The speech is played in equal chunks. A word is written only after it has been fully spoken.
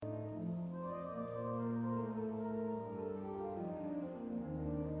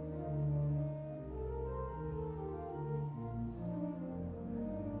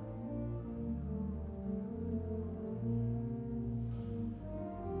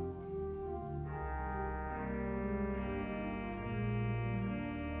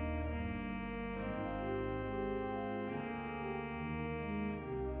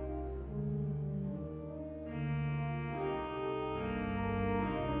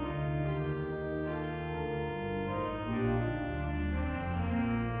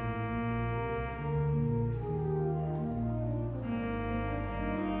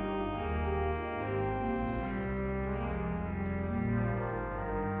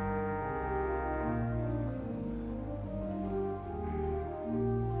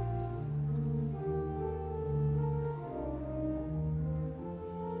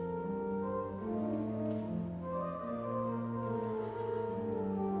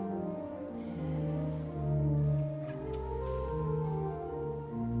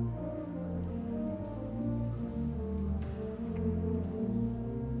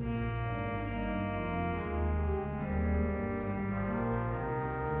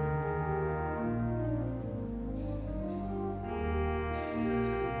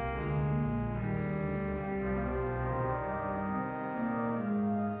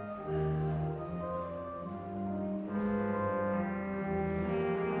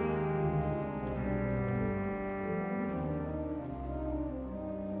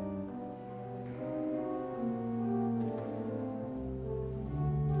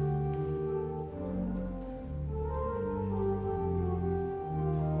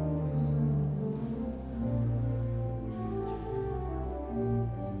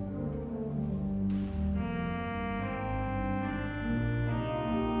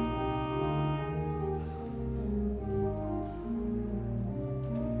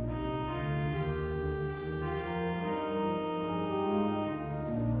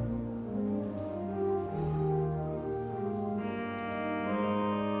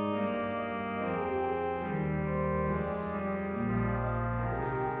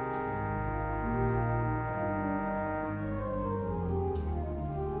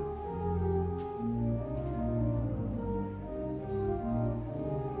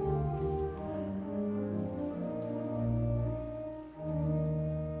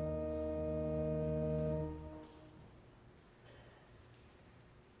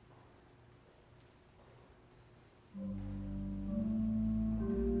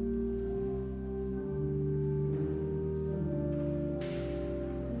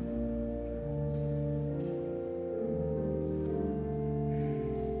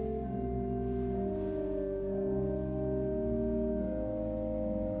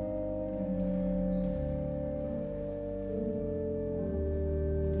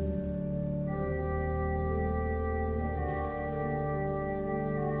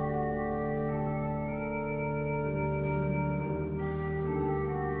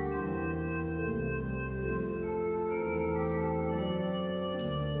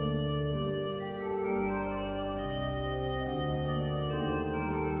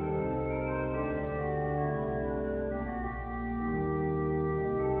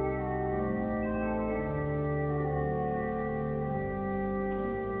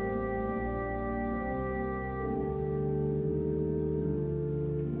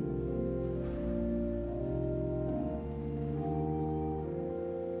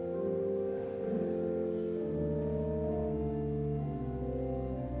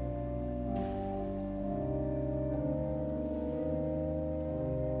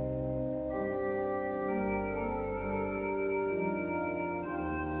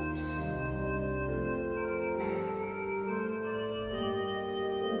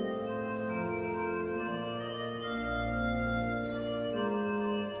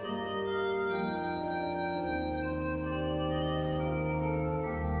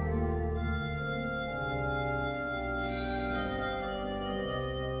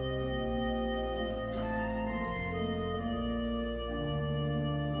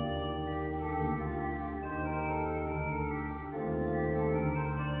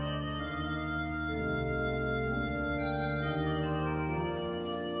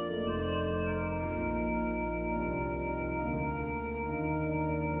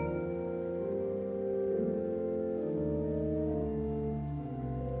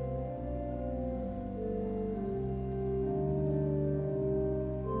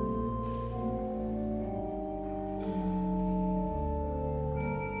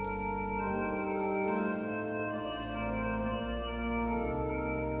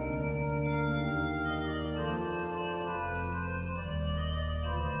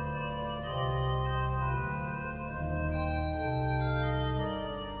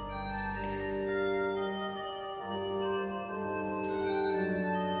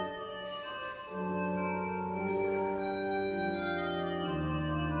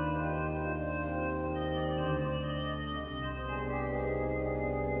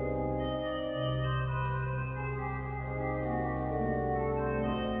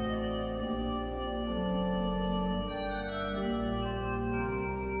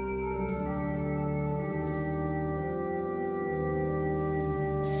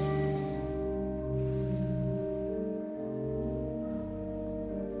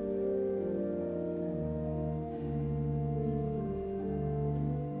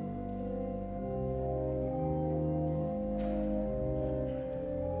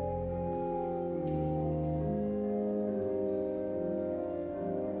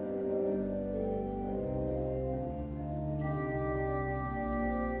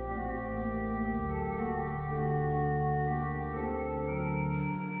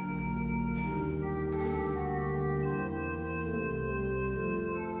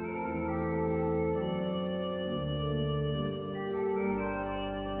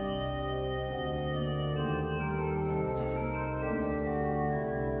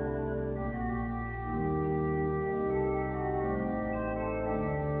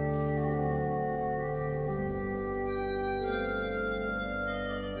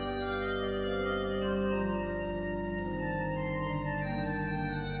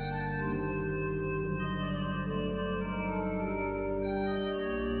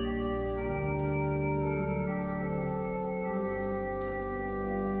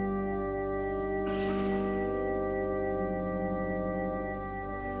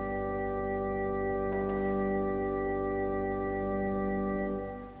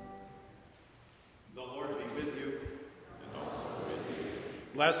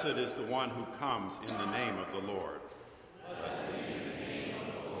Blessed is the one who comes in the name of the Lord.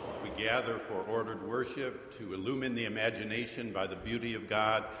 We gather for ordered worship, to illumine the imagination by the beauty of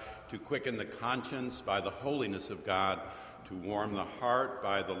God, to quicken the conscience by the holiness of God, to warm the heart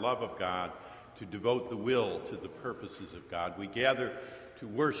by the love of God, to devote the will to the purposes of God. We gather to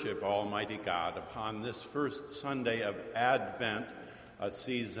worship Almighty God upon this first Sunday of Advent, a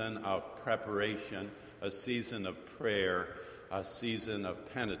season of preparation, a season of prayer, a season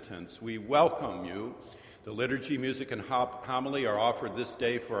of penitence. We welcome you. The liturgy, music, and homily are offered this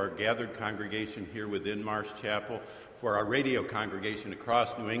day for our gathered congregation here within Marsh Chapel, for our radio congregation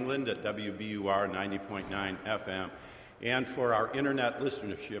across New England at WBUR 90.9 FM, and for our internet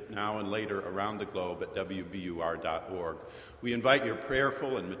listenership now and later around the globe at WBUR.org. We invite your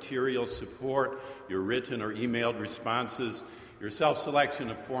prayerful and material support, your written or emailed responses, your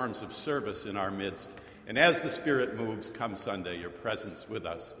self-selection of forms of service in our midst. And as the Spirit moves, come Sunday, your presence with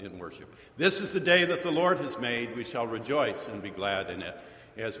us in worship. This is the day that the Lord has made. We shall rejoice and be glad in it.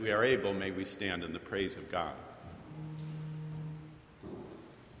 As we are able, may we stand in the praise of God.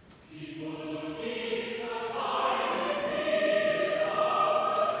 Keep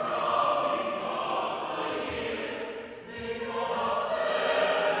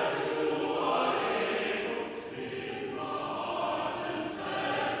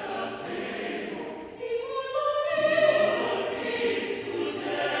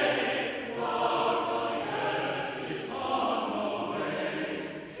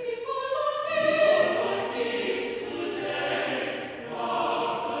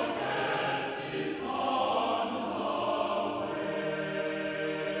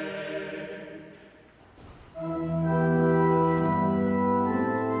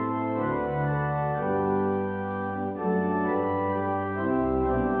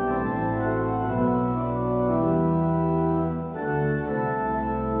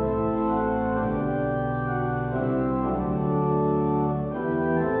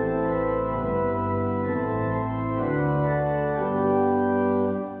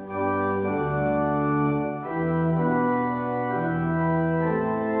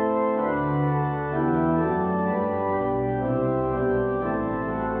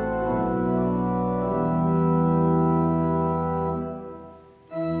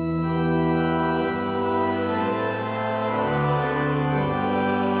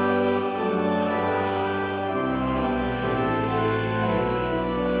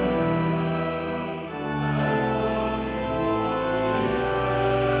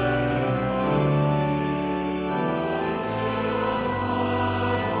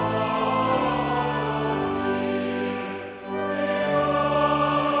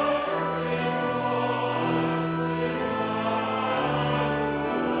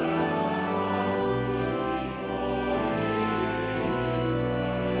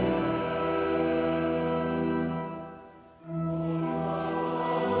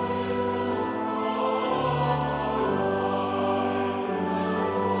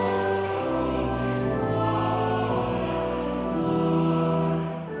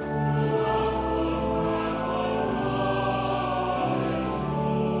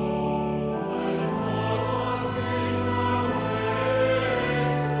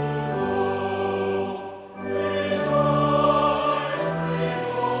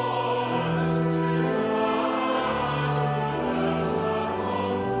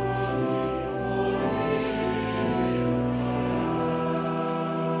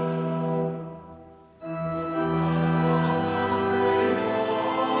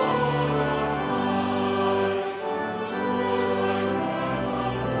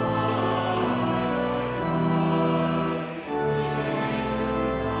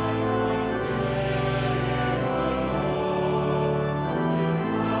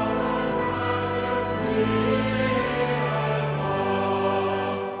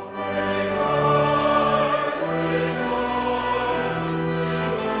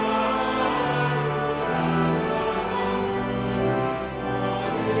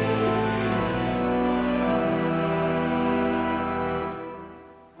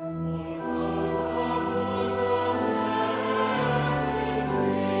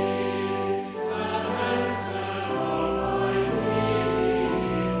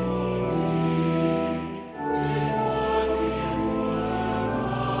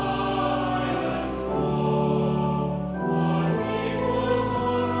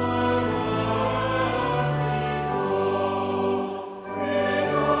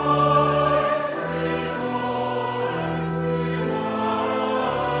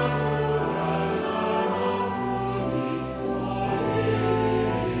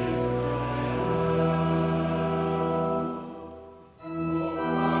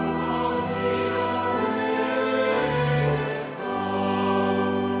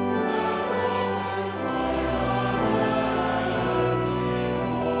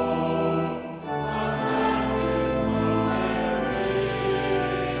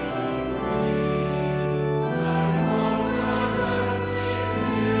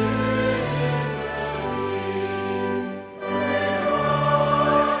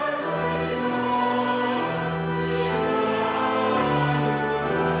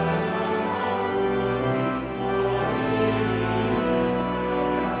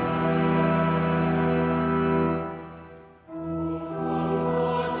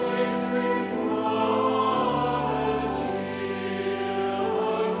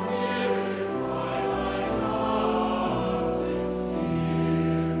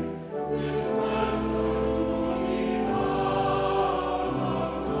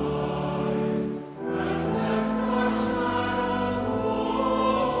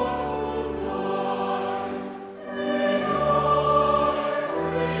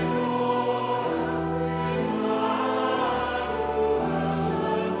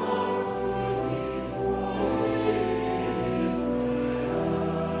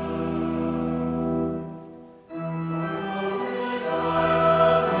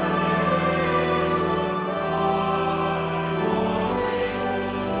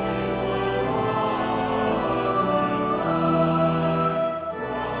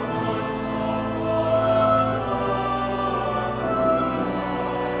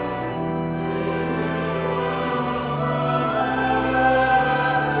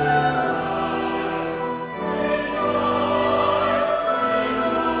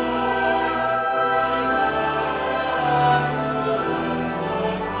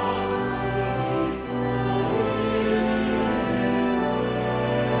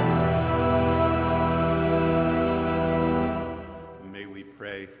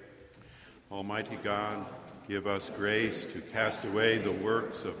Almighty God, give us grace to cast away the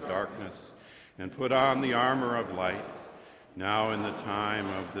works of darkness and put on the armor of light, now in the time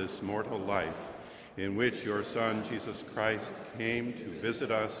of this mortal life, in which your Son, Jesus Christ, came to visit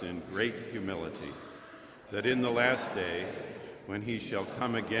us in great humility, that in the last day, when he shall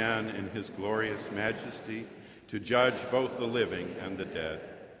come again in his glorious majesty to judge both the living and the dead,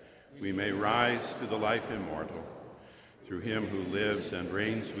 we may rise to the life immortal, through him who lives and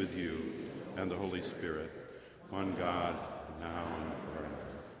reigns with you and the Holy Spirit, one God, now and forever.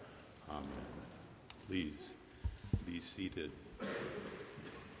 Amen. Please be seated.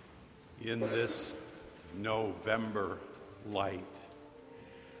 In this November light,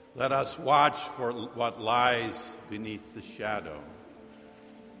 let us watch for what lies beneath the shadow.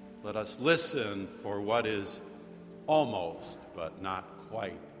 Let us listen for what is almost, but not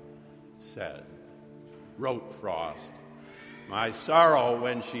quite, said. Wrote Frost. My sorrow,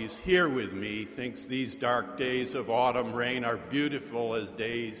 when she's here with me, thinks these dark days of autumn rain are beautiful as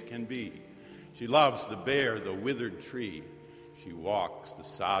days can be. She loves the bare, the withered tree. She walks the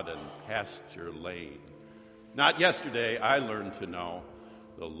sodden pasture lane. Not yesterday I learned to know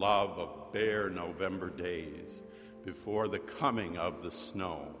the love of bare November days before the coming of the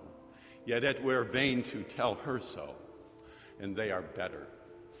snow. Yet it were vain to tell her so, and they are better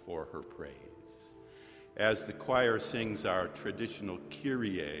for her praise. As the choir sings our traditional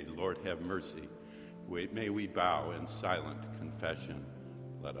Kyrie, Lord have mercy, may we bow in silent confession.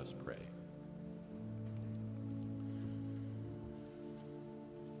 Let us pray.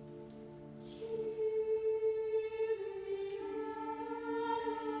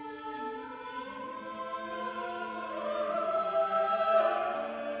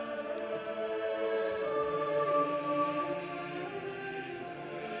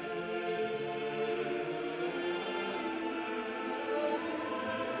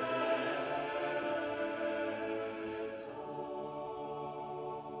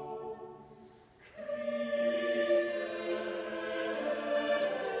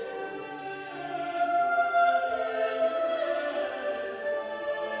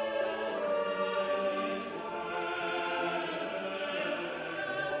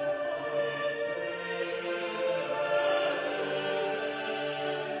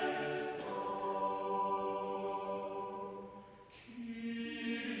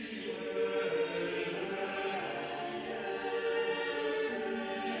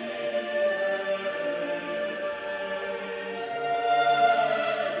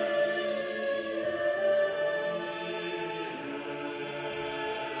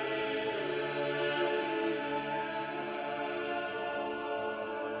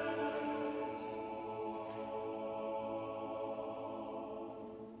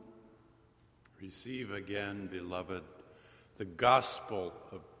 Receive again, beloved, the gospel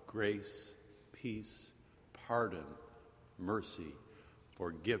of grace, peace, pardon, mercy,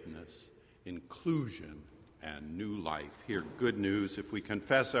 forgiveness, inclusion, and new life. Hear good news. If we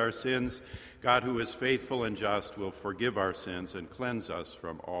confess our sins, God, who is faithful and just, will forgive our sins and cleanse us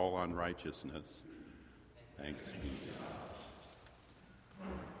from all unrighteousness. Thanks be to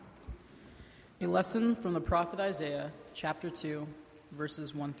God. A lesson from the prophet Isaiah, chapter 2,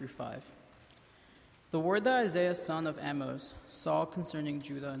 verses 1 through 5. The word that Isaiah, son of Amos, saw concerning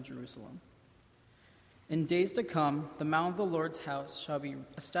Judah and Jerusalem. In days to come, the mount of the Lord's house shall be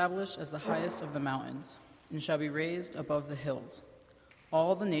established as the highest of the mountains, and shall be raised above the hills.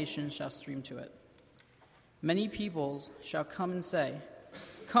 All the nations shall stream to it. Many peoples shall come and say,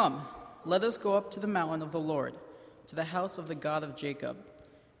 Come, let us go up to the mountain of the Lord, to the house of the God of Jacob,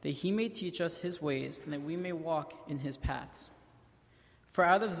 that he may teach us his ways, and that we may walk in his paths. For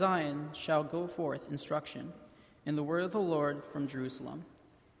out of Zion shall go forth instruction, and the word of the Lord from Jerusalem.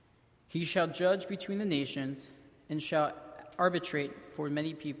 He shall judge between the nations, and shall arbitrate for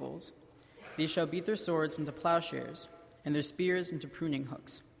many peoples. They shall beat their swords into plowshares, and their spears into pruning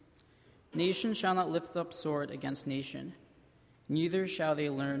hooks. Nation shall not lift up sword against nation, neither shall they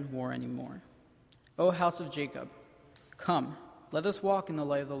learn war any more. O house of Jacob, come, let us walk in the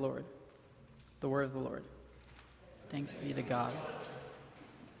light of the Lord. The word of the Lord. Thanks be to God.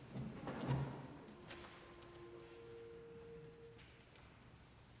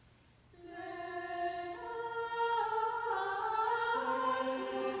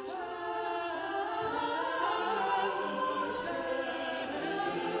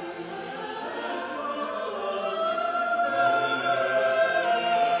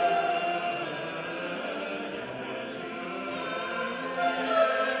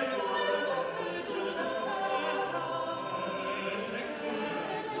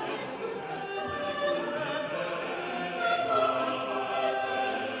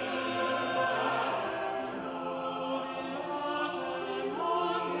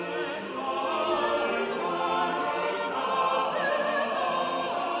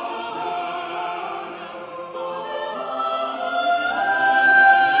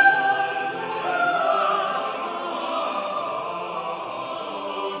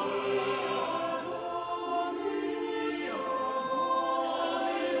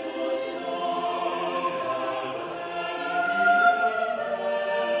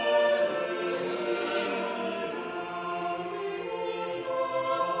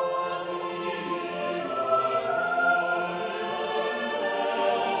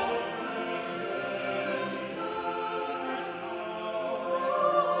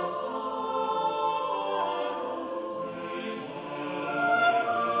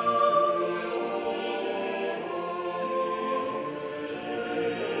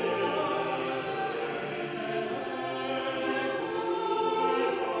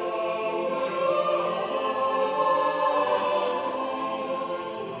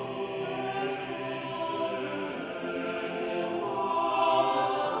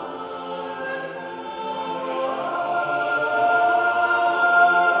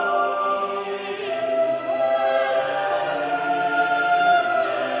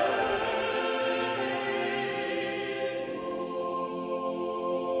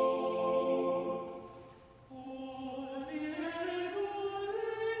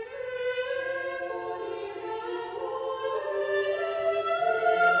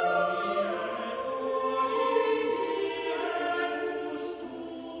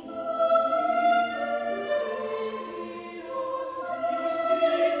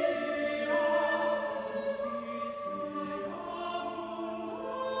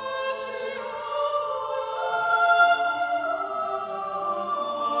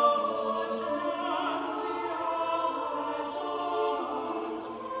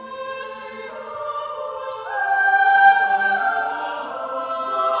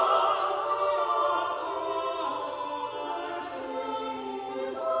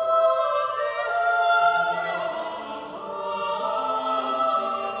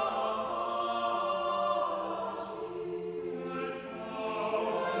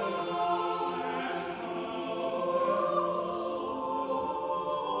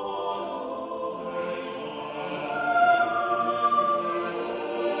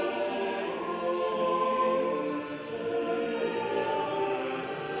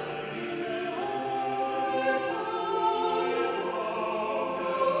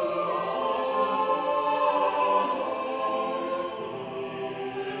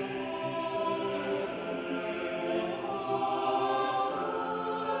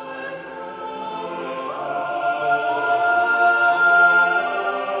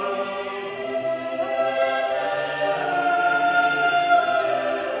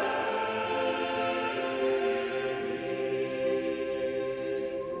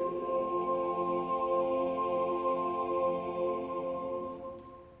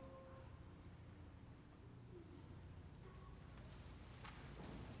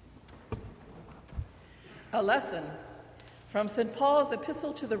 A lesson from St. Paul's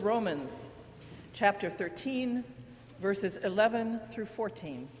Epistle to the Romans, chapter 13, verses 11 through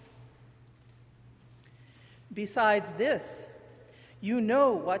 14. Besides this, you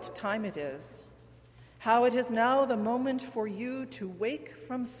know what time it is, how it is now the moment for you to wake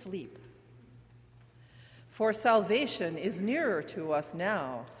from sleep. For salvation is nearer to us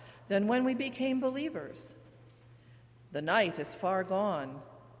now than when we became believers. The night is far gone,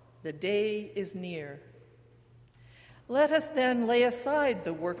 the day is near. Let us then lay aside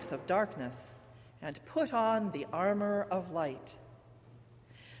the works of darkness and put on the armor of light.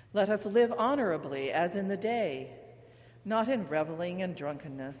 Let us live honorably as in the day, not in reveling and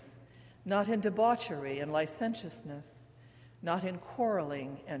drunkenness, not in debauchery and licentiousness, not in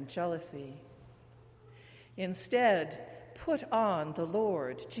quarreling and jealousy. Instead, put on the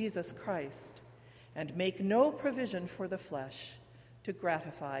Lord Jesus Christ and make no provision for the flesh to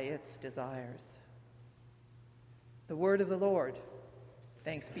gratify its desires. The word of the Lord.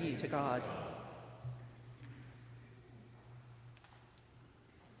 Thanks be to God.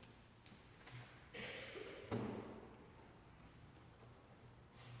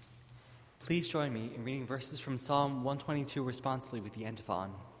 Please join me in reading verses from Psalm 122 responsively with the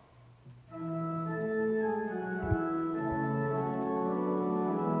antiphon.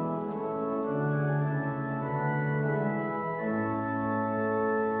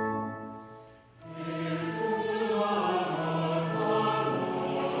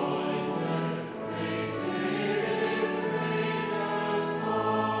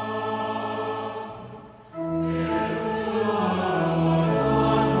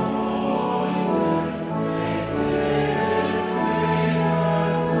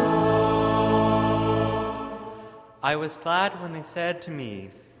 I was glad when they said to me,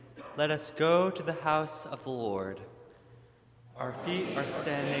 "Let us go to the house of the Lord." Our feet are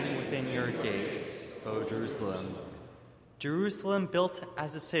standing within your gates, O Jerusalem. Jerusalem built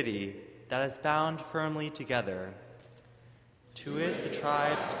as a city that is bound firmly together. To it the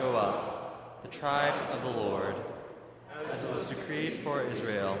tribes go up, the tribes of the Lord, as it was decreed for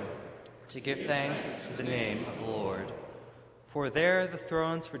Israel, to give thanks to the name of the Lord. For there the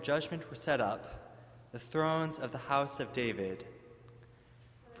thrones for judgment were set up, the thrones of the house of David.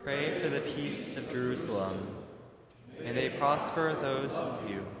 Pray for the peace of Jerusalem. May they prosper those of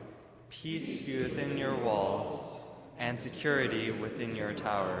you. Peace be within your walls, and security within your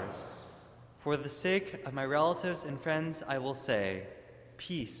towers. For the sake of my relatives and friends, I will say,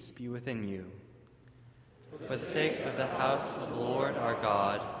 peace be within you. For the sake of the house of the Lord our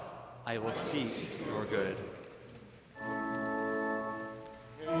God, I will seek your good.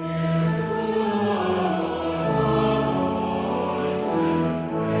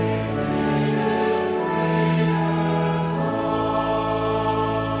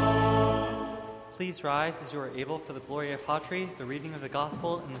 Please rise as you are able for the Gloria Patri, the reading of the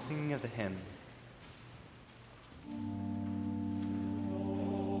Gospel, and the singing of the hymn.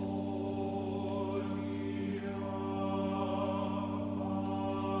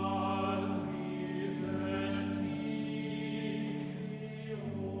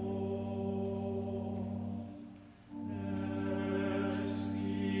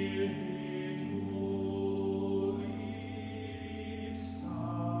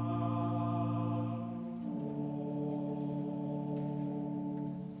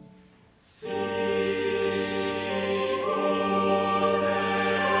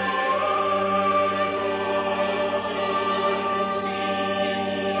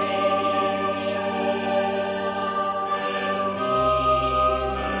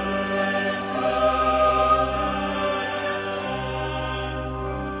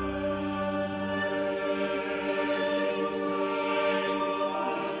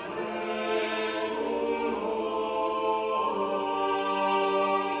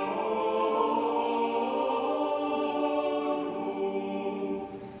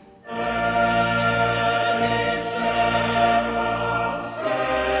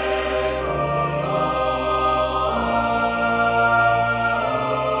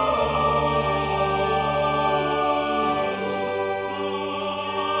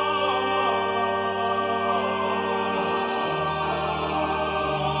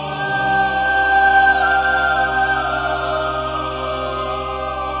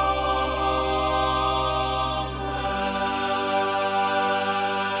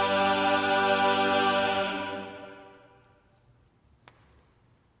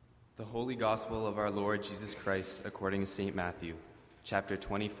 Gospel of our Lord Jesus Christ according to St. Matthew, chapter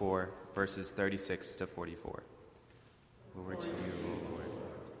 24, verses 36 to 44. Glory to you, O Lord.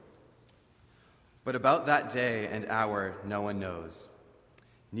 But about that day and hour no one knows,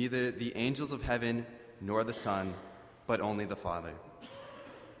 neither the angels of heaven, nor the Son, but only the Father.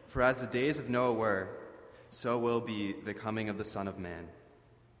 For as the days of Noah were, so will be the coming of the Son of Man.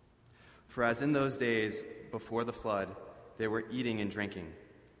 For as in those days before the flood, they were eating and drinking,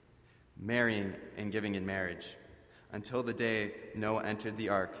 marrying and giving in marriage, until the day Noah entered the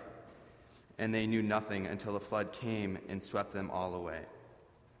ark, and they knew nothing until the flood came and swept them all away.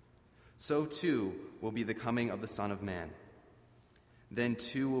 So too will be the coming of the Son of Man. Then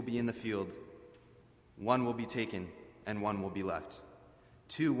two will be in the field, one will be taken, and one will be left.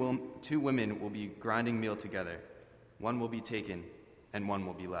 Two women will be grinding meal together, one will be taken, and one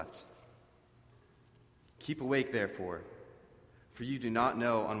will be left. Keep awake, therefore, for you do not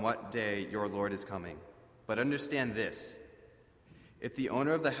know on what day your Lord is coming. But understand this: if the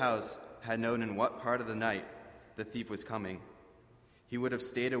owner of the house had known in what part of the night the thief was coming, he would have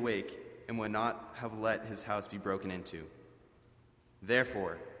stayed awake and would not have let his house be broken into.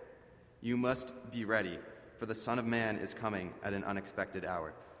 Therefore, you must be ready, for the Son of Man is coming at an unexpected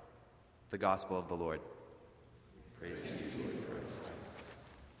hour. The Gospel of the Lord. Praise to you, Lord Christ.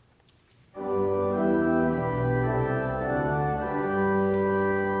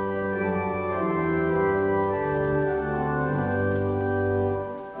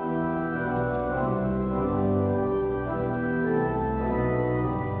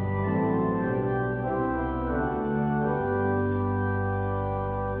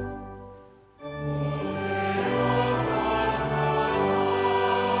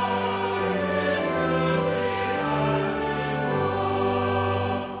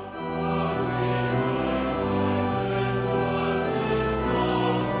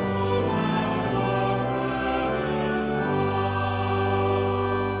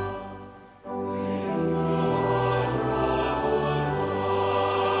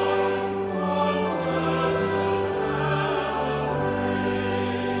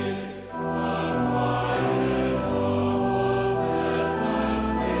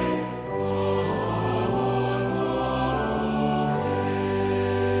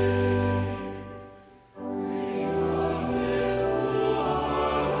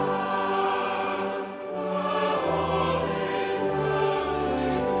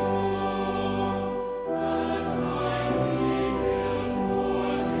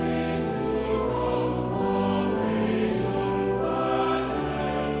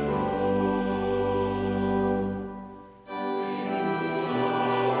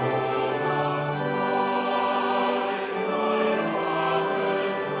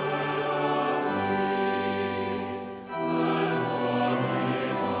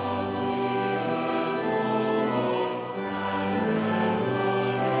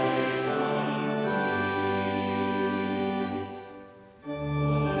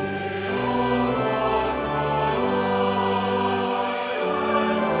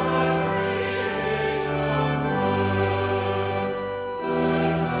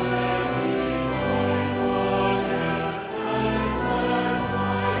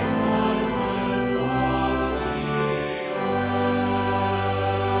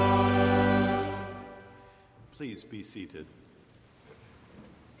 Please be seated.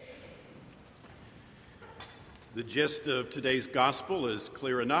 The gist of today's gospel is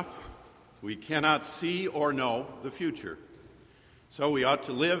clear enough. We cannot see or know the future, so we ought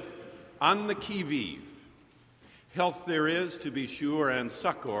to live on the qui-vive. Health there is, to be sure, and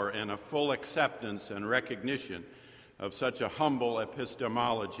succor, and a full acceptance and recognition of such a humble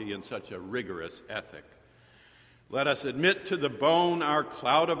epistemology and such a rigorous ethic. Let us admit to the bone our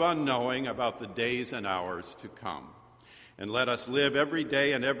cloud of unknowing about the days and hours to come. And let us live every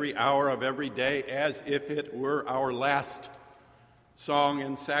day and every hour of every day as if it were our last. Song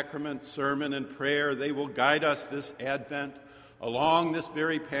and sacrament, sermon and prayer, they will guide us this Advent along this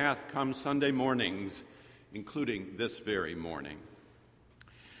very path come Sunday mornings, including this very morning.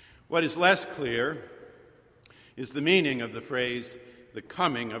 What is less clear is the meaning of the phrase, the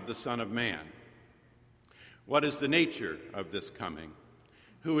coming of the Son of Man. What is the nature of this coming?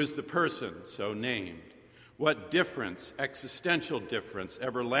 Who is the person so named? What difference, existential difference,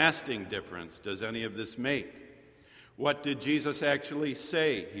 everlasting difference does any of this make? What did Jesus actually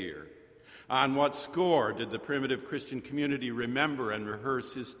say here? On what score did the primitive Christian community remember and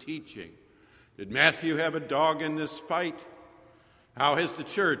rehearse his teaching? Did Matthew have a dog in this fight? How has the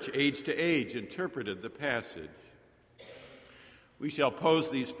church, age to age, interpreted the passage? We shall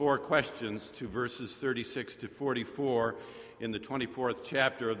pose these four questions to verses 36 to 44 in the 24th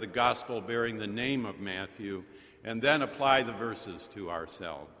chapter of the Gospel bearing the name of Matthew, and then apply the verses to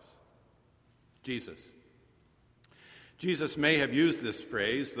ourselves. Jesus. Jesus may have used this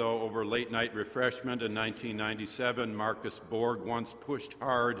phrase, though over late-night refreshment in 1997, Marcus Borg once pushed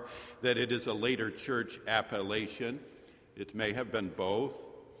hard that it is a later church appellation. It may have been both.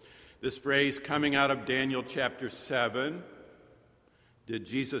 This phrase coming out of Daniel chapter 7, did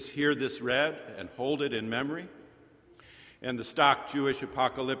Jesus hear this read and hold it in memory? And the stock Jewish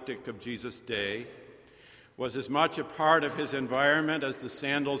apocalyptic of Jesus' day was as much a part of his environment as the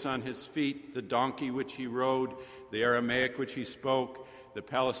sandals on his feet, the donkey which he rode, the Aramaic which he spoke, the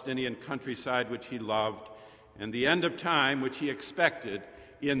Palestinian countryside which he loved, and the end of time which he expected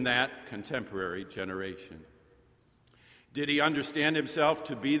in that contemporary generation. Did he understand himself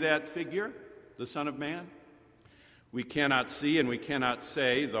to be that figure, the Son of Man? We cannot see and we cannot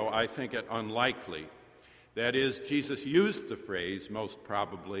say, though I think it unlikely. That is, Jesus used the phrase, most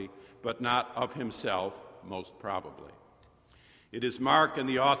probably, but not of himself, most probably. It is Mark and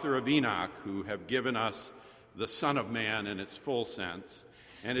the author of Enoch who have given us the Son of Man in its full sense,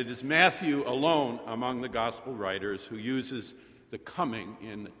 and it is Matthew alone among the gospel writers who uses the coming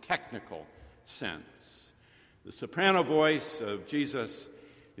in the technical sense. The soprano voice of Jesus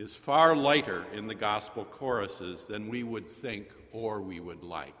is far lighter in the gospel choruses than we would think or we would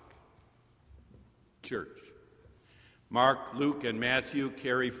like. Church. Mark, Luke, and Matthew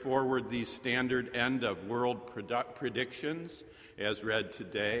carry forward these standard end-of-world predictions, as read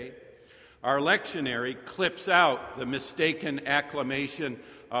today. Our lectionary clips out the mistaken acclamation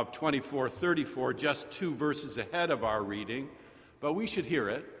of 24:34, just 2 verses ahead of our reading, but we should hear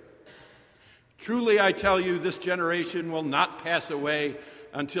it. Truly, I tell you, this generation will not pass away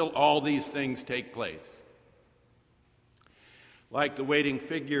until all these things take place. Like the waiting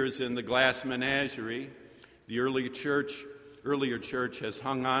figures in the glass menagerie, the earlier church has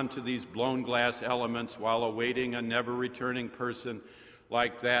hung on to these blown glass elements while awaiting a never-returning person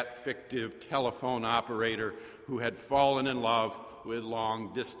like that fictive telephone operator who had fallen in love with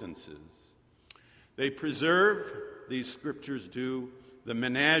long distances. They preserve, these scriptures do, the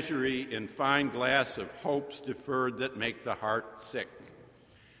menagerie in fine glass of hopes deferred that make the heart sick.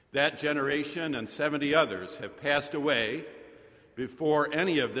 That generation and 70 others have passed away before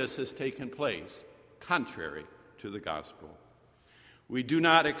any of this has taken place, contrary to the gospel. We do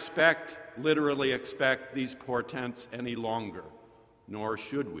not literally expect these portents any longer, nor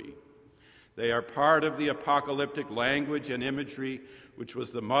should we. They are part of the apocalyptic language and imagery which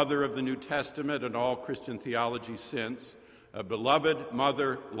was the mother of the New Testament and all Christian theology since, a beloved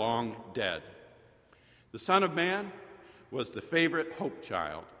mother long dead. The Son of Man was the favorite hope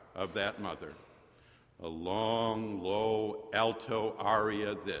child of that mother. A long, low, alto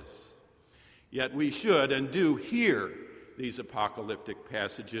aria this. Yet we should and do hear these apocalyptic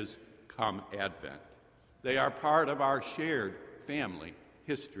passages come Advent. They are part of our shared family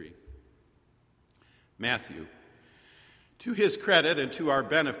history. Matthew. To his credit and to our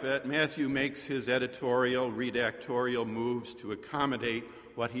benefit, Matthew makes his editorial, redactorial moves to accommodate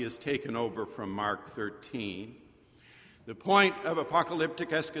what he has taken over from Mark 13. The point of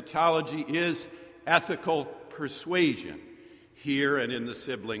apocalyptic eschatology is ethical persuasion, here and in the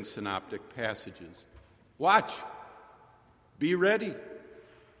sibling synoptic passages. Watch. Be ready.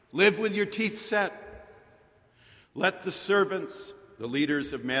 Live with your teeth set. Let the servants, the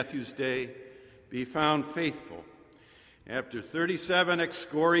leaders of Matthew's day, be found faithful. After 37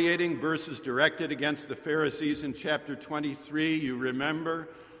 excoriating verses directed against the Pharisees in chapter 23, you remember,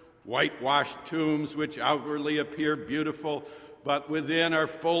 whitewashed tombs which outwardly appear beautiful, but within are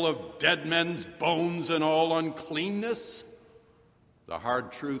full of dead men's bones and all uncleanness. The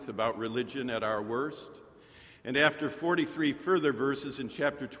hard truth about religion at our worst. And after 43 further verses in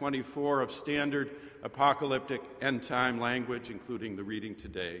chapter 24 of standard apocalyptic end-time language, including the reading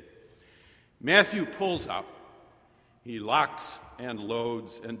today, Matthew pulls up. He locks and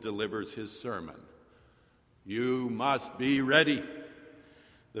loads and delivers his sermon. You must be ready.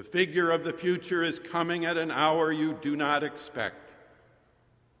 The figure of the future is coming at an hour you do not expect.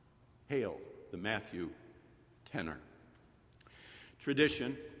 Hail the Matthew tenor.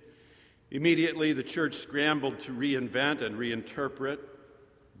 Tradition. Immediately the church scrambled to reinvent and reinterpret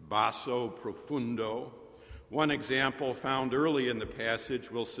basso profundo. One example found early in the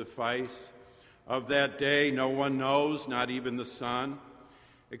passage will suffice. Of that day no one knows, not even the Son,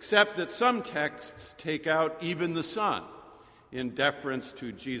 except that some texts take out even the Son in deference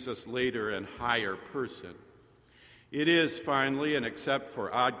to Jesus' later and higher person. It is, finally, and except for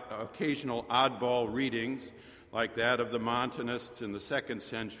occasional oddball readings, like that of the Montanists in the 2nd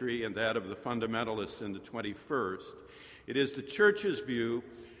century and that of the fundamentalists in the 21st, it is the Church's view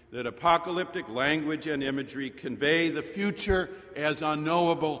that apocalyptic language and imagery convey the future as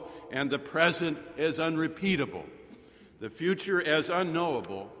unknowable and the present as unrepeatable. the future as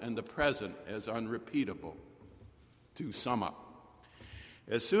unknowable, and the present as unrepeatable. To sum up,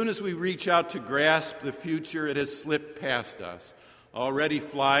 as soon as we reach out to grasp the future, it has slipped past us, already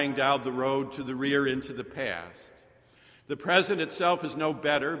flying down the road to the rear into the past. The present itself is no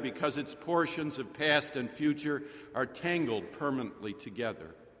better because its portions of past and future are tangled permanently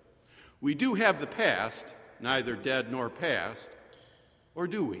together. We do have the past, neither dead nor past, or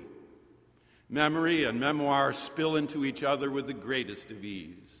do we? Memory and memoir spill into each other with the greatest of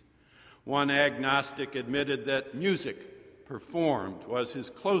ease. One agnostic admitted that music performed was his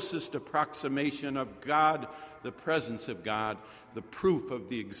closest approximation of God, the presence of God, the proof of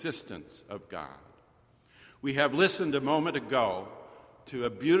the existence of God. We have listened a moment ago to a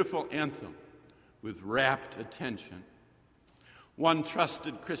beautiful anthem with rapt attention. One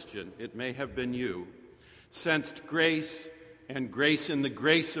trusted Christian, it may have been you, sensed grace and grace in the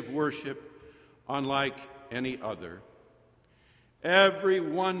grace of worship unlike any other. Every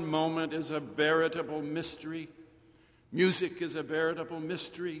one moment is a veritable mystery. Music is a veritable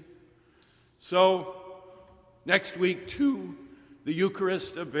mystery. So, next week, too, the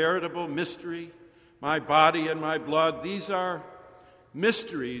Eucharist, a veritable mystery. My body and my blood, these are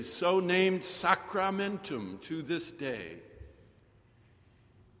mysteries, so named sacramentum to this day.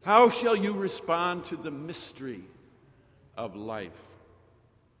 How shall you respond to the mystery of life?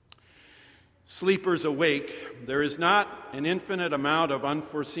 Sleepers awake, there is not an infinite amount of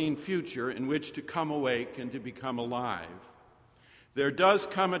unforeseen future in which to come awake and to become alive. There does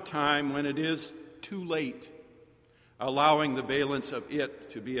come a time when it is too late, allowing the valence of it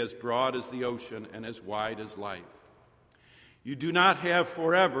to be as broad as the ocean and as wide as life. You do not have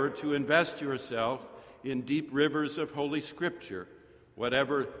forever to invest yourself in deep rivers of Holy Scripture,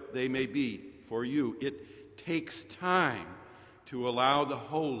 whatever they may be for you. It takes time to allow the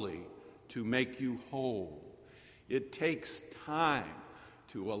holy to make you whole. It takes time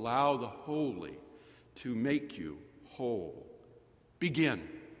to allow the holy to make you whole. Begin.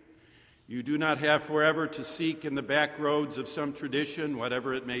 You do not have forever to seek in the back roads of some tradition,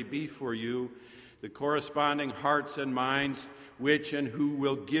 whatever it may be for you, the corresponding hearts and minds which and who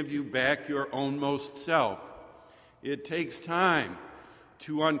will give you back your own most self. It takes time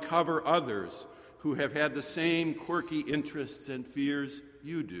to uncover others who have had the same quirky interests and fears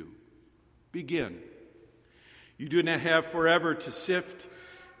you do. Begin. You do not have forever to sift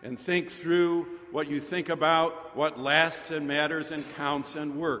and think through what you think about, what lasts and matters and counts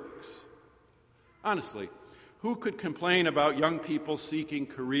and works. Honestly, who could complain about young people seeking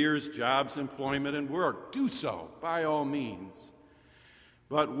careers, jobs, employment, and work? Do so, by all means.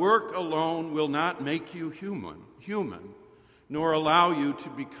 But work alone will not make you human, nor allow you to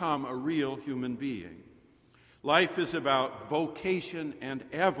become a real human being. Life is about vocation and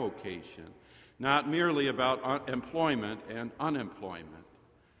avocation, not merely about employment and unemployment.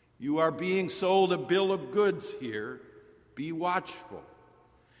 You are being sold a bill of goods here. Be watchful.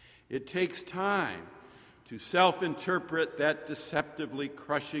 It takes time to self-interpret that deceptively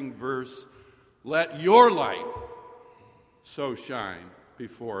crushing verse, "Let your light so shine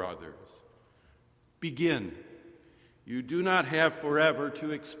before others." Begin. You do not have forever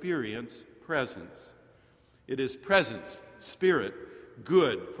to experience presence. It is presence, spirit,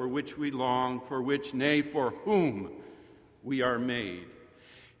 good, for which we long, for which, nay, for whom we are made.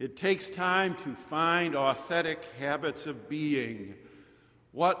 It takes time to find authentic habits of being.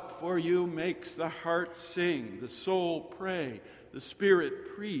 What for you makes the heart sing, the soul pray, the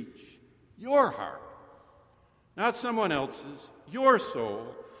spirit preach? Your heart, not someone else's. Your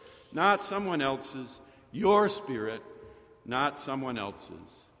soul, not someone else's. Your spirit, not someone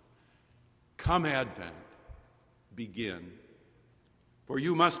else's. Come Advent, begin. For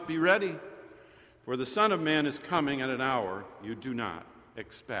you must be ready, for the Son of Man is coming at an hour you do not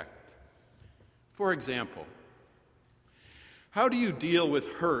expect. For example, how do you deal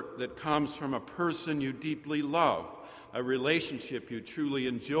with hurt that comes from a person you deeply love, a relationship you truly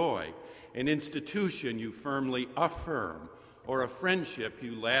enjoy, an institution you firmly affirm, or a friendship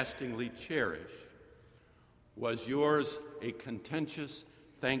you lastingly cherish? Was yours a contentious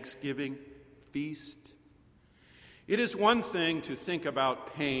Thanksgiving feast? It is one thing to think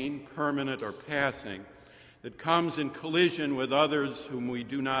about pain, permanent or passing, that comes in collision with others whom we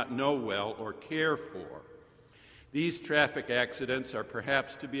do not know well or care for. These traffic accidents are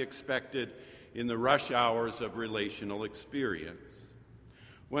perhaps to be expected in the rush hours of relational experience.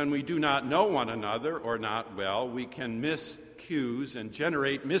 When we do not know one another or not well, we can miss cues and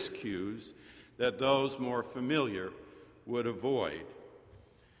generate miscues that those more familiar would avoid.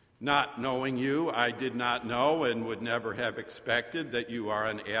 Not knowing you, I did not know and would never have expected that you are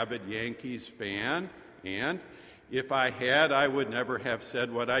an avid Yankees fan, and If I had, I would never have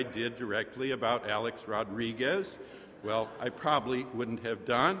said what I did directly about Alex Rodriguez. Well, I probably wouldn't have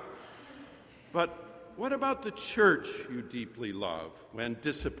done. But what about the church you deeply love when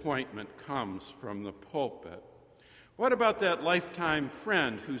disappointment comes from the pulpit? What about that lifetime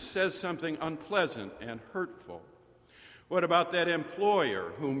friend who says something unpleasant and hurtful? What about that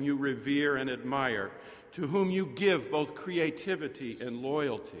employer whom you revere and admire, to whom you give both creativity and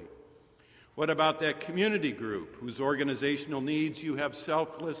loyalty? What about that community group whose organizational needs you have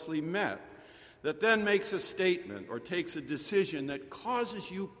selflessly met, that then makes a statement or takes a decision that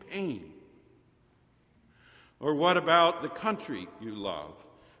causes you pain? Or what about the country you love,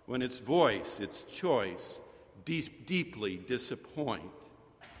 when its voice, its choice, deeply disappoint?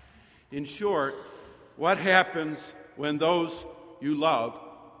 In short, what happens when those you love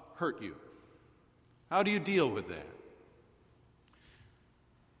hurt you? How do you deal with that?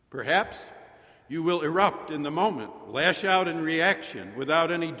 Perhaps you will erupt in the moment, lash out in reaction without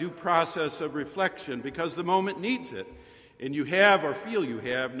any due process of reflection because the moment needs it, and you have or feel you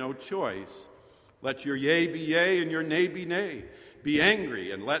have no choice. Let your yea be yea and your nay be nay. Be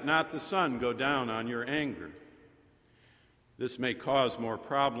angry and let not the sun go down on your anger. This may cause more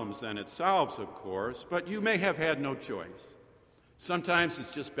problems than it solves, of course, but you may have had no choice. Sometimes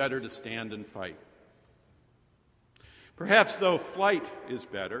it's just better to stand and fight. Perhaps, though, flight is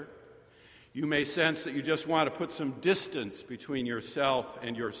better. You may sense that you just want to put some distance between yourself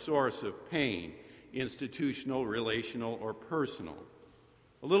and your source of pain, institutional, relational, or personal.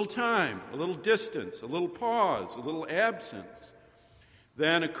 A little time, a little distance, a little pause, a little absence.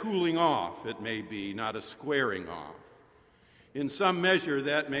 Then a cooling off, it may be, not a squaring off. In some measure,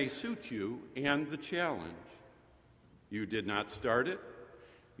 that may suit you and the challenge. You did not start it.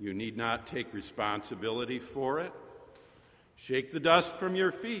 You need not take responsibility for it. Shake the dust from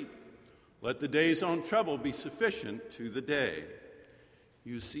your feet. Let the day's own trouble be sufficient to the day.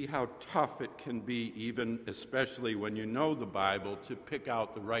 You see how tough it can be, even especially when you know the Bible, to pick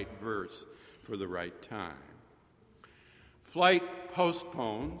out the right verse for the right time. Flight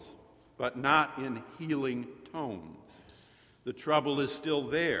postpones, but not in healing tones. The trouble is still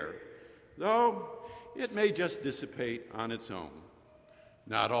there, though it may just dissipate on its own.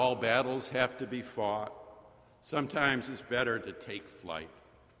 Not all battles have to be fought. Sometimes it's better to take flight.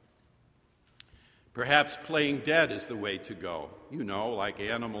 Perhaps playing dead is the way to go. You know, like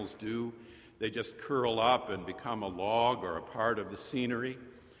animals do. They just curl up and become a log or a part of the scenery.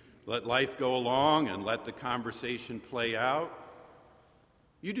 Let life go along and let the conversation play out.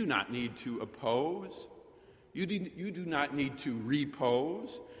 You do not need to oppose. You do not need to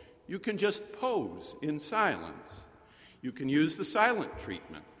repose. You can just pose in silence. You can use the silent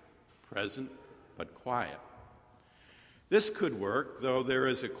treatment, present but quiet. This could work, though there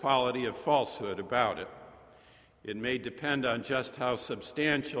is a quality of falsehood about it. It may depend on just how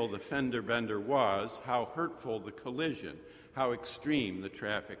substantial the fender bender was, how hurtful the collision, how extreme the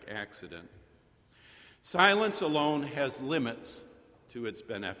traffic accident. Silence alone has limits to its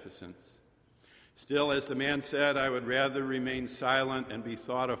beneficence. Still, as the man said, I would rather remain silent and be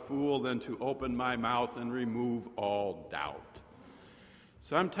thought a fool than to open my mouth and remove all doubt.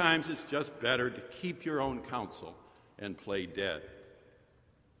 Sometimes it's just better to keep your own counsel and play dead.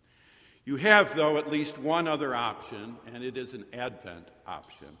 You have, though, at least one other option, and it is an Advent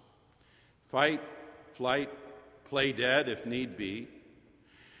option. Fight, flight, play dead if need be.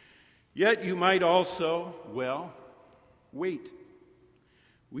 Yet you might also, wait.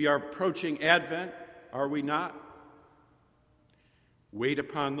 We are approaching Advent, are we not? Wait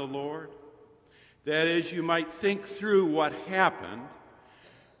upon the Lord. That is, you might think through what happened,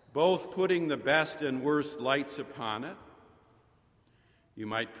 both putting the best and worst lights upon it. You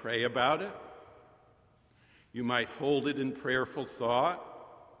might pray about it. You might hold it in prayerful thought.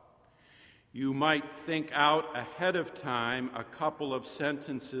 You might think out ahead of time a couple of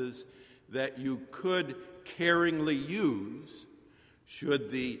sentences that you could caringly use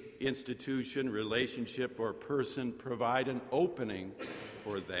should the institution, relationship, or person provide an opening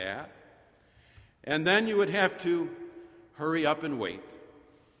for that. And then you would have to hurry up and wait,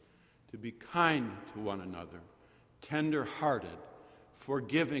 to be kind to one another, tender-hearted,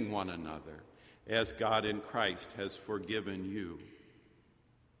 forgiving one another, as God in Christ has forgiven you.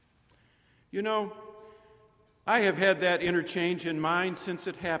 You know, I have had that interchange in mind since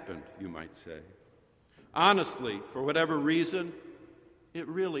it happened, you might say. Honestly, for whatever reason, it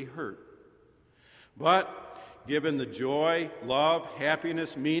really hurt. But given the joy, love,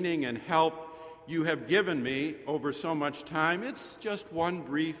 happiness, meaning, and help you have given me over so much time, it's just one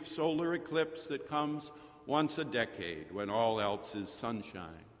brief solar eclipse that comes once a decade when all else is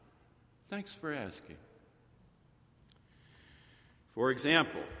sunshine. Thanks for asking. For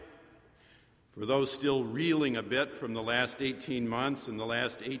example, for those still reeling a bit from the last 18 months and the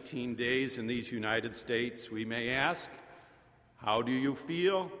last 18 days in these United States, we may ask, how do you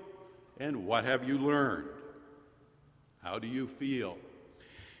feel and what have you learned? How do you feel?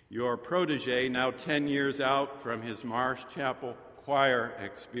 Your protege, now 10 years out from his Marsh Chapel Choir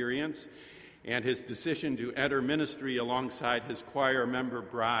experience and his decision to enter ministry alongside his choir member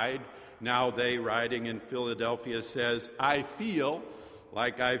bride, now they riding in Philadelphia, says, I feel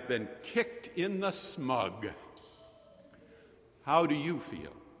like I've been kicked in the smug. How do you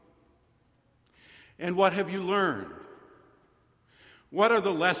feel? And what have you learned? What are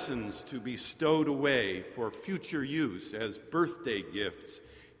the lessons to be stowed away for future use as birthday gifts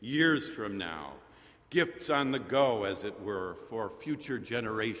years from now? Gifts on the go, as it were, for future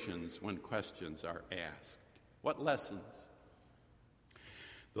generations when questions are asked. What lessons?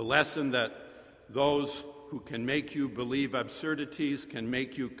 The lesson that those who can make you believe absurdities can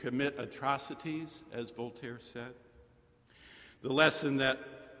make you commit atrocities, as Voltaire said. The lesson that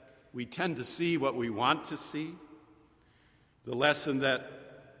we tend to see what we want to see. The lesson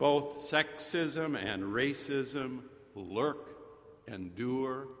that both sexism and racism lurk,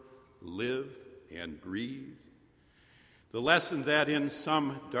 endure, live, and breathe. The lesson that in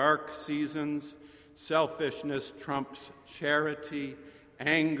some dark seasons, selfishness trumps charity,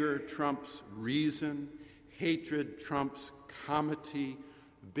 anger trumps reason, hatred trumps comity,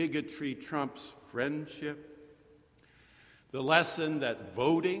 bigotry trumps friendship. The lesson that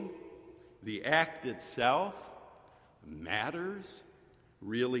voting, the act itself, matters,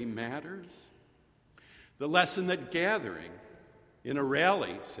 really matters. The lesson that gathering in a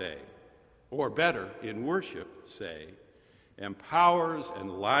rally, say, or better, in worship, say, empowers,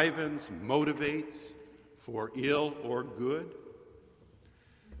 enlivens, motivates for ill or good.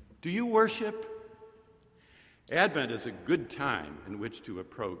 Do you worship? Advent is a good time in which to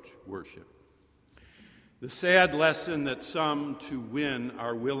approach worship. The sad lesson that some to win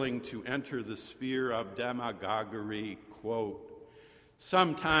are willing to enter the sphere of demagoguery, quote,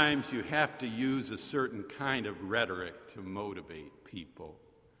 sometimes you have to use a certain kind of rhetoric to motivate people.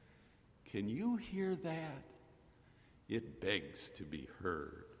 Can you hear that? It begs to be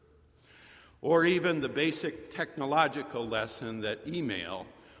heard. Or even the basic technological lesson that email,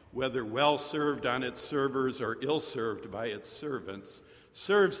 whether well served on its servers or ill served by its servants,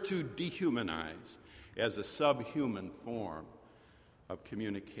 serves to dehumanize as a subhuman form of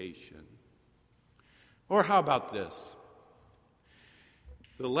communication. Or how about this?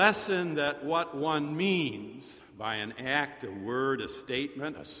 The lesson that what one means by an act, a word, a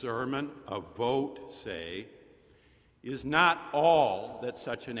statement, a sermon, a vote, say, is not all that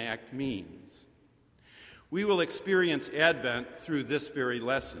such an act means. We will experience Advent through this very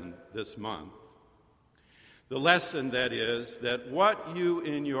lesson this month. The lesson, that is, that what you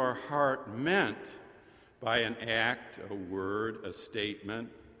in your heart meant by an act, a word, a statement,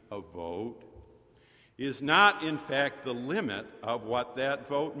 a vote, is not, in fact, the limit of what that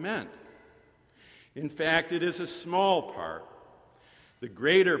vote meant. In fact, it is a small part, the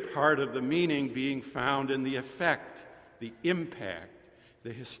greater part of the meaning being found in the effect, the impact,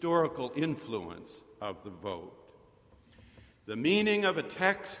 the historical influence of the vote. The meaning of a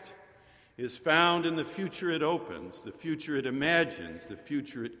text is found in the future it opens, the future it imagines, the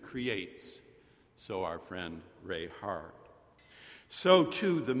future it creates. So our friend Ray Hart. So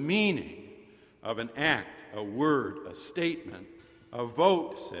too the meaning of an act, a word, a statement, a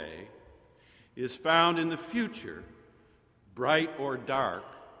vote, say, is found in the future, bright or dark,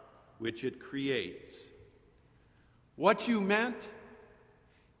 which it creates. What you meant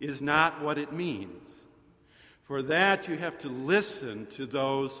is not what it means. For that, you have to listen to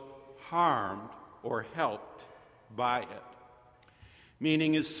those harmed or helped by it.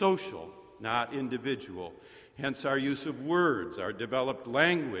 Meaning is social, not individual. Hence our use of words, our developed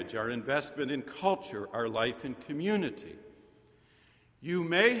language, our investment in culture, our life in community. You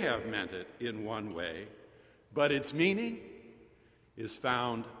may have meant it in one way, but its meaning is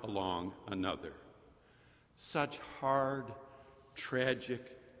found along another. Such hard,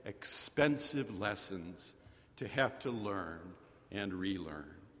 tragic, expensive lessons to have to learn and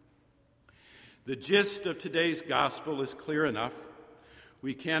relearn. The gist of today's gospel is clear enough.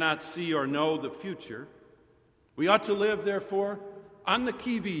 We cannot see or know the future. We ought to live, therefore, on the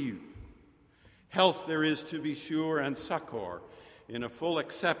qui-vive. Health there is, to be sure, and succor in a full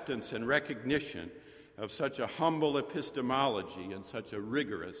acceptance and recognition of such a humble epistemology and such a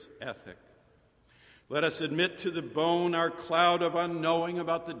rigorous ethic. Let us admit to the bone our cloud of unknowing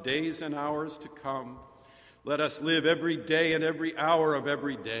about the days and hours to come. Let us live every day and every hour of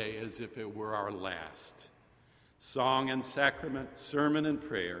every day as if it were our last. Song and sacrament, sermon and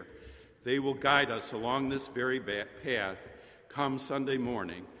prayer, they will guide us along this very path come Sunday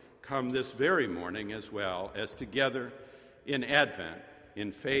morning, come this very morning as well as together in Advent,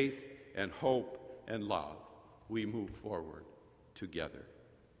 in faith and hope and love, we move forward together.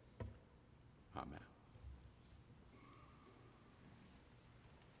 Amen.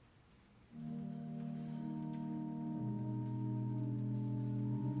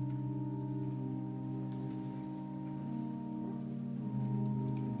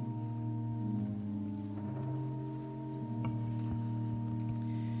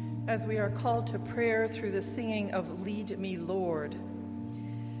 As we are called to prayer through the singing of Lead Me, Lord,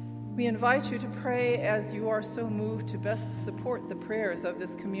 we invite you to pray as you are so moved to best support the prayers of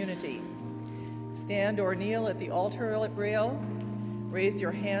this community. Stand or kneel at the altar rail, raise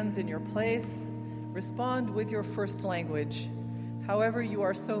your hands in your place, respond with your first language, however you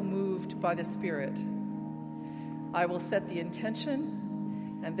are so moved by the Spirit. I will set the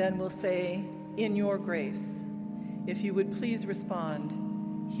intention, and then we'll say, in your grace. If you would please respond,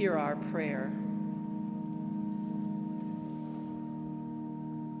 hear our prayer.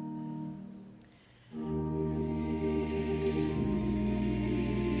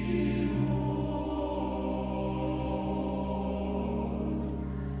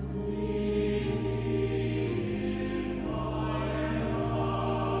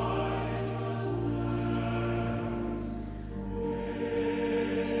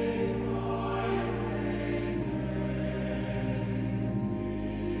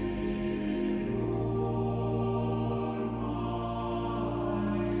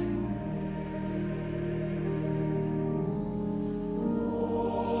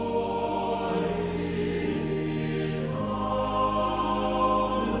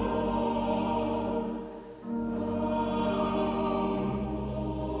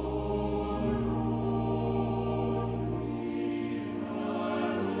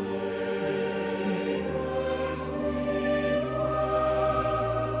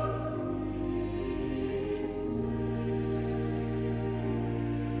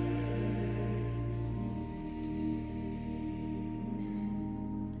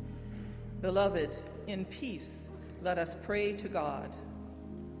 Beloved, in peace, let us pray to God.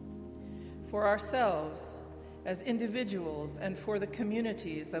 For ourselves, as individuals, and for the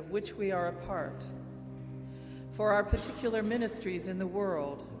communities of which we are a part, for our particular ministries in the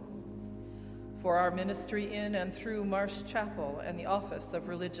world, for our ministry in and through Marsh Chapel and the Office of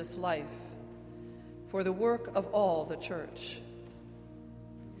Religious Life, for the work of all the Church.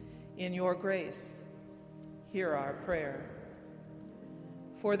 In your grace, hear our prayer.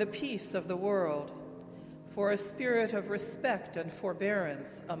 For the peace of the world, for a spirit of respect and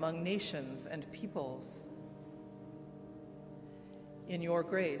forbearance among nations and peoples. In your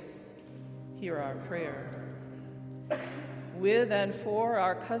grace, hear our prayer. With and for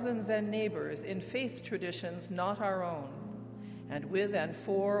our cousins and neighbors in faith traditions not our own, and with and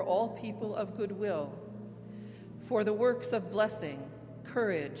for all people of goodwill, for the works of blessing,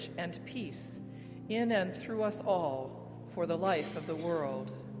 courage, and peace in and through us all, for the life of the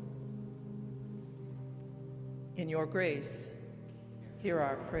world. In your grace, hear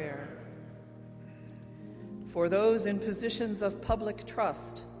our prayer. For those in positions of public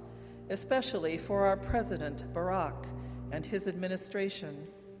trust, especially for our President, Barack, and his administration,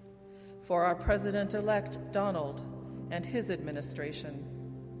 for our President-elect, Donald, and his administration,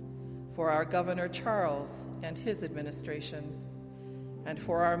 for our Governor, Charles, and his administration, and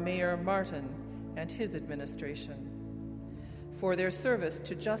for our Mayor, Martin, and his administration, for their service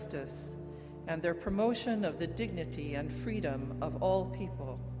to justice and their promotion of the dignity and freedom of all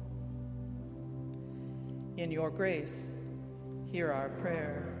people. In your grace, hear our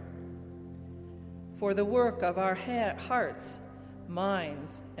prayer. For the work of our hearts,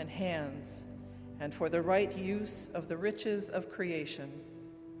 minds, and hands, and for the right use of the riches of creation.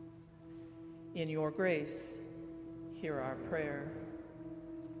 In your grace, hear our prayer.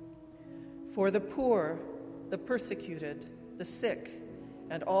 For the poor, the persecuted, the sick,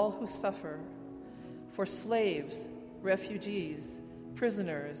 and all who suffer, for slaves, refugees,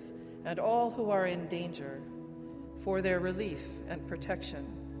 prisoners, and all who are in danger, for their relief and protection.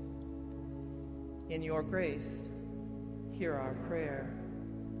 In your grace, hear our prayer.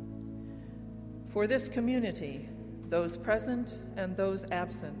 For this community, those present and those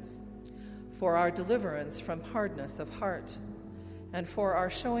absent, for our deliverance from hardness of heart, and for our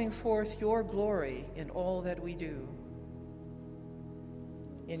showing forth your glory in all that we do.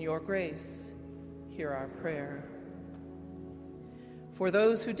 In your grace, hear our prayer. For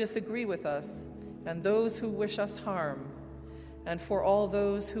those who disagree with us and those who wish us harm, and for all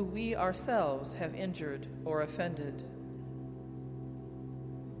those who we ourselves have injured or offended.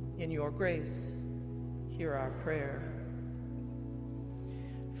 In your grace, hear our prayer.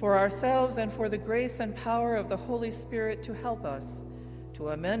 For ourselves and for the grace and power of the Holy Spirit to help us to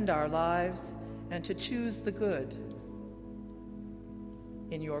amend our lives and to choose the good.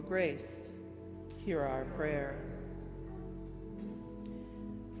 In your grace, hear our prayer.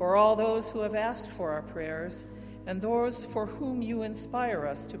 For all those who have asked for our prayers and those for whom you inspire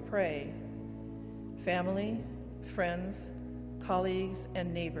us to pray, family, friends, colleagues,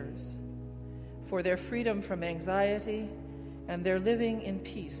 and neighbors, for their freedom from anxiety and their living in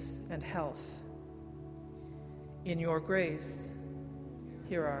peace and health. In your grace,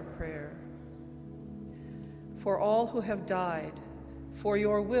 hear our prayer. For all who have died, for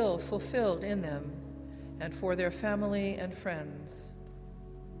your will fulfilled in them, and for their family and friends.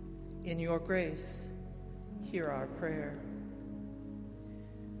 In your grace, hear our prayer.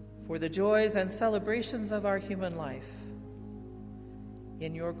 For the joys and celebrations of our human life,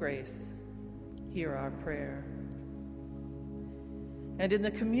 in your grace, hear our prayer. And in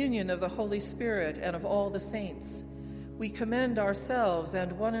the communion of the Holy Spirit and of all the saints, we commend ourselves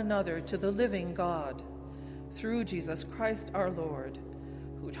and one another to the living God, through Jesus Christ our Lord,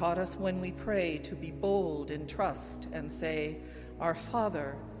 who taught us when we pray to be bold in trust and say, Our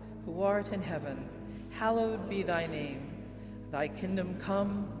Father, who art in heaven, hallowed be thy name. Thy kingdom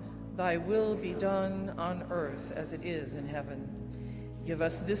come, thy will be done on earth as it is in heaven. Give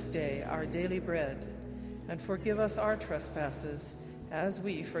us this day our daily bread, and forgive us our trespasses, as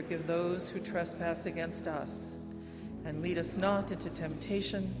we forgive those who trespass against us. And lead us not into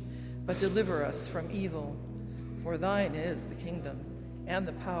temptation, but deliver us from evil. For thine is the kingdom, and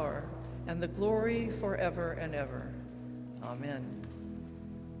the power, and the glory forever and ever. Amen.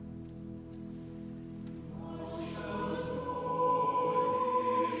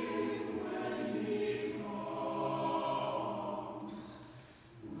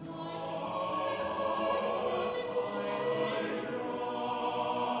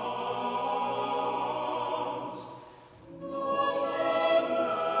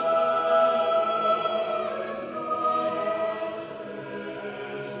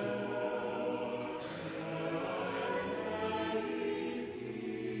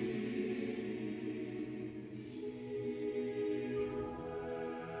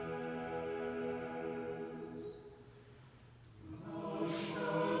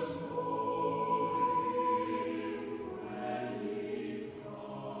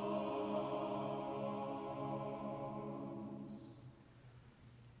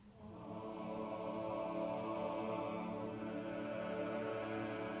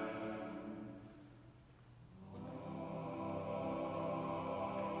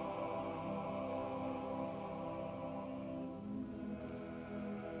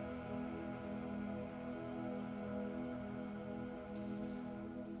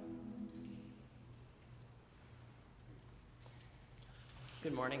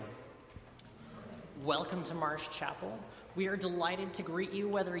 Good morning. Welcome to Marsh Chapel. We are delighted to greet you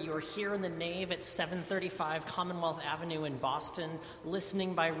whether you're here in the nave at 735 Commonwealth Avenue in Boston,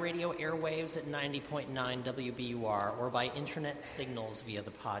 listening by radio airwaves at 90.9 WBUR, or by internet signals via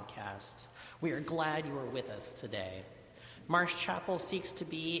the podcast. We are glad you are with us today. Marsh Chapel seeks to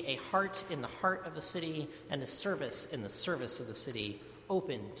be a heart in the heart of the city and a service in the service of the city,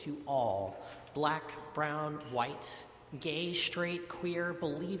 open to all, black, brown, white, gay, straight, queer,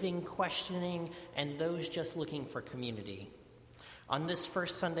 believing, questioning, and those just looking for community. On this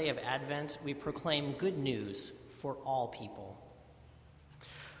first Sunday of Advent, we proclaim good news for all people.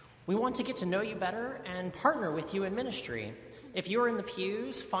 We want to get to know you better and partner with you in ministry. If you're in the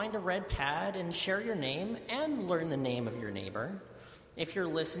pews, find a red pad and share your name and learn the name of your neighbor. If you're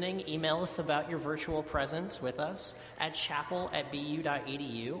listening, email us about your virtual presence with us at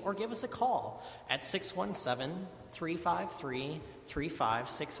chapel@bu.edu or give us a call at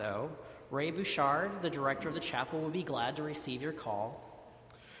 617-353-3560. Ray Bouchard, the director of the chapel, will be glad to receive your call.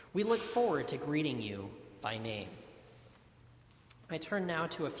 We look forward to greeting you by name. I turn now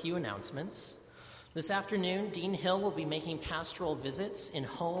to a few announcements. This afternoon, Dean Hill will be making pastoral visits in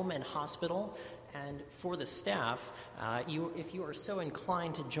home and hospital. And for the staff, if you are so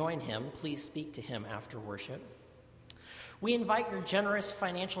inclined to join him, please speak to him after worship. We invite your generous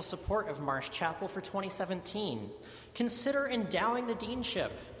financial support of Marsh Chapel for 2017. Consider endowing the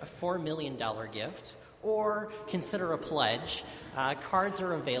deanship, a $4 million gift, or consider a pledge. Cards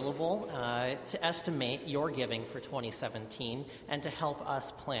are available to estimate your giving for 2017 and to help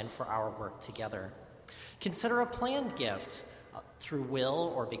us plan for our work together. Consider a planned gift through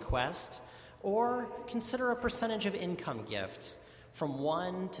will or bequest, Or consider a percentage of income gift from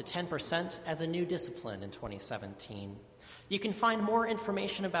 1 to 10% as a new discipline in 2017. You can find more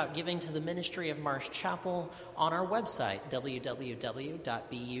information about giving to the ministry of Marsh Chapel on our website,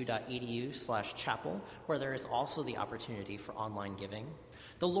 www.bu.edu/chapel, where there is also the opportunity for online giving.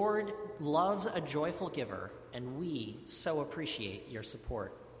 The Lord loves a joyful giver, and we so appreciate your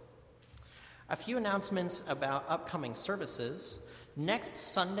support. A few announcements about upcoming services. Next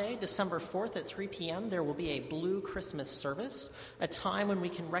Sunday, December 4th at 3 p.m., there will be a Blue Christmas service, a time when we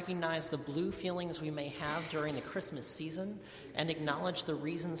can recognize the blue feelings we may have during the Christmas season and acknowledge the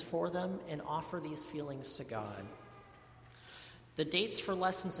reasons for them and offer these feelings to God. The dates for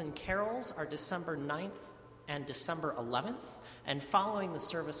lessons and carols are December 9th and December 11th, and following the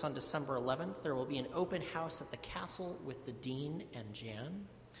service on December 11th, there will be an open house at the castle with the Dean and Jan.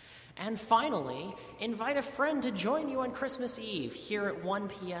 And finally, invite a friend to join you on Christmas Eve here at 1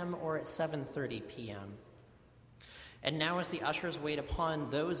 p.m. or at 7:30 p.m. And now, as the ushers wait upon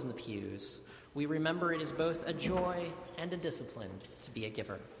those in the pews, we remember it is both a joy and a discipline to be a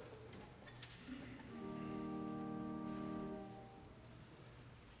giver.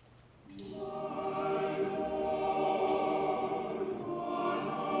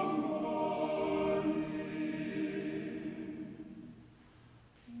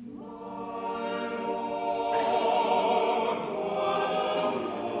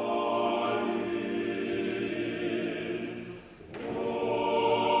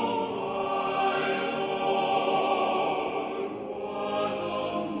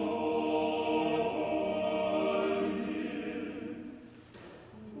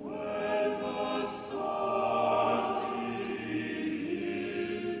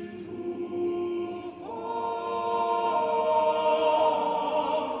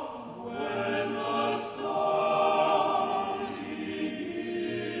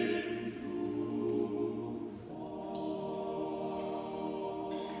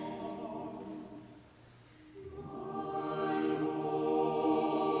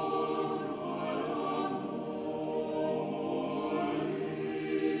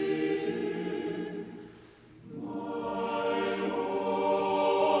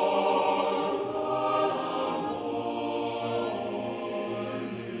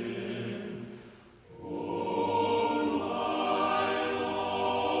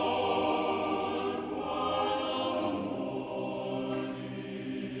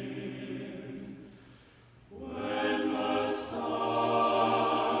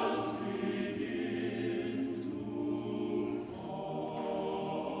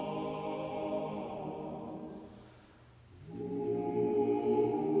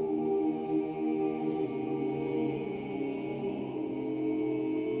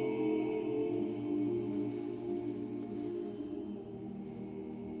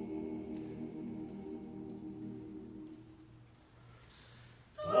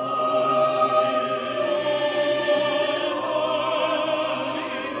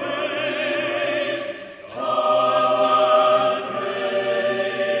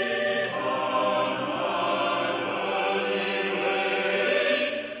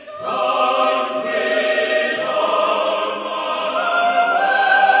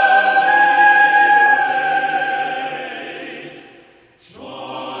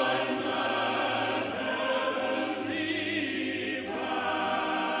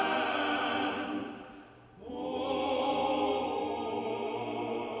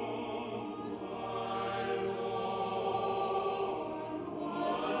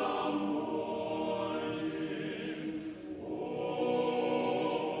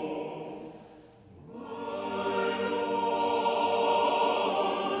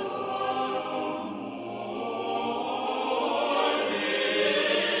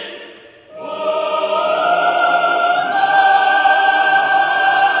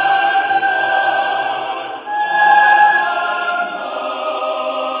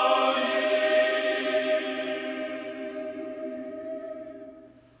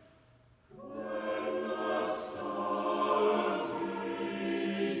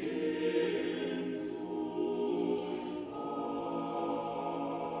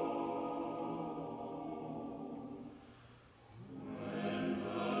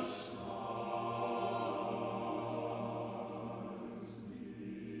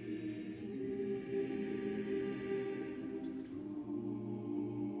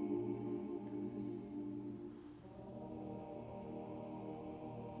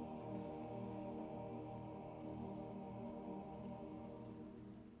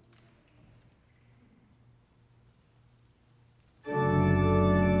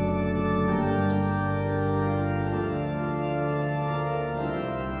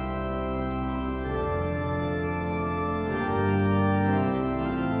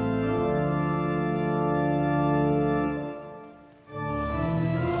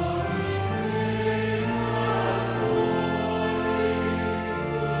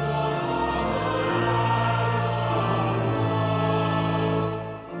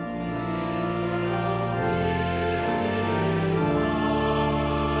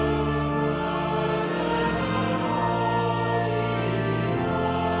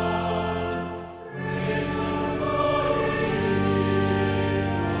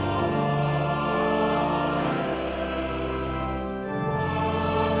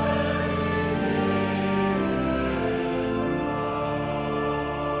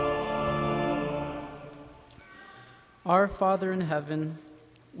 Our Father in heaven,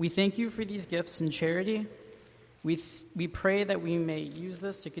 we thank you for these gifts in charity. We pray that we may use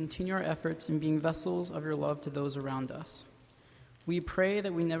this to continue our efforts in being vessels of your love to those around us. We pray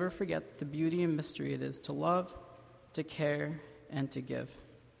that we never forget the beauty and mystery it is to love, to care, and to give.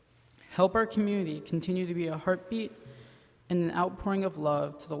 Help our community continue to be a heartbeat and an outpouring of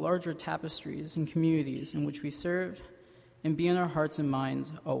love to the larger tapestries and communities in which we serve, and be in our hearts and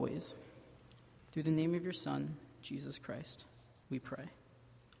minds always. Through the name of your Son, Jesus Christ, we pray.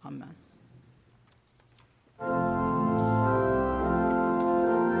 Amen.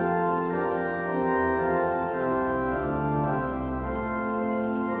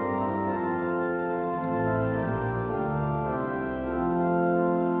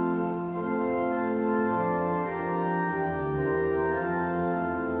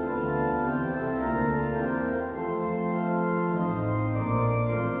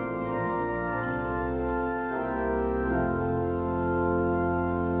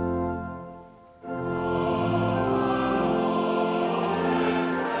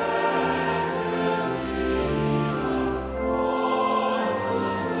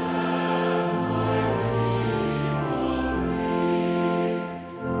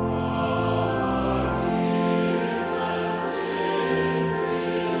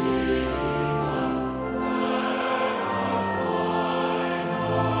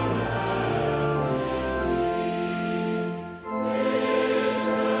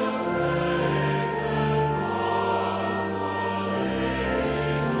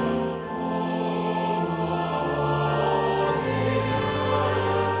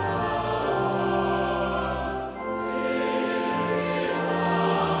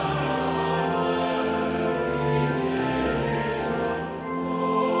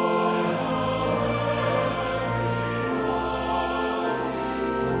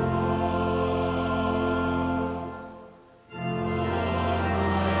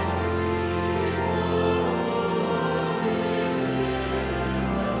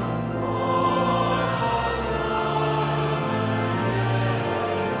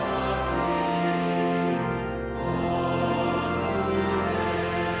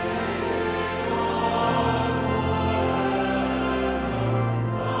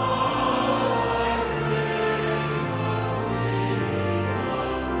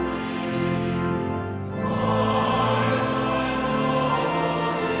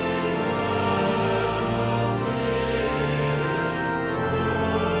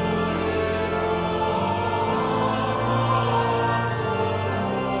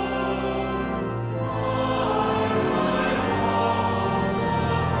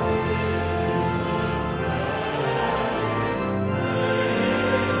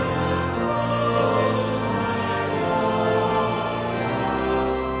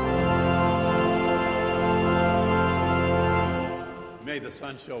 May the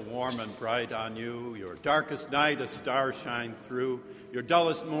sun show warm and bright on you, your darkest night a star shine through, your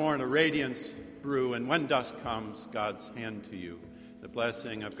dullest morn a radiance brew, and when dusk comes, God's hand to you. The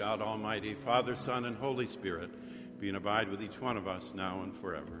blessing of God Almighty, Father, Son, and Holy Spirit be and abide with each one of us now and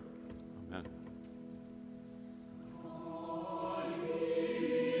forever. Amen.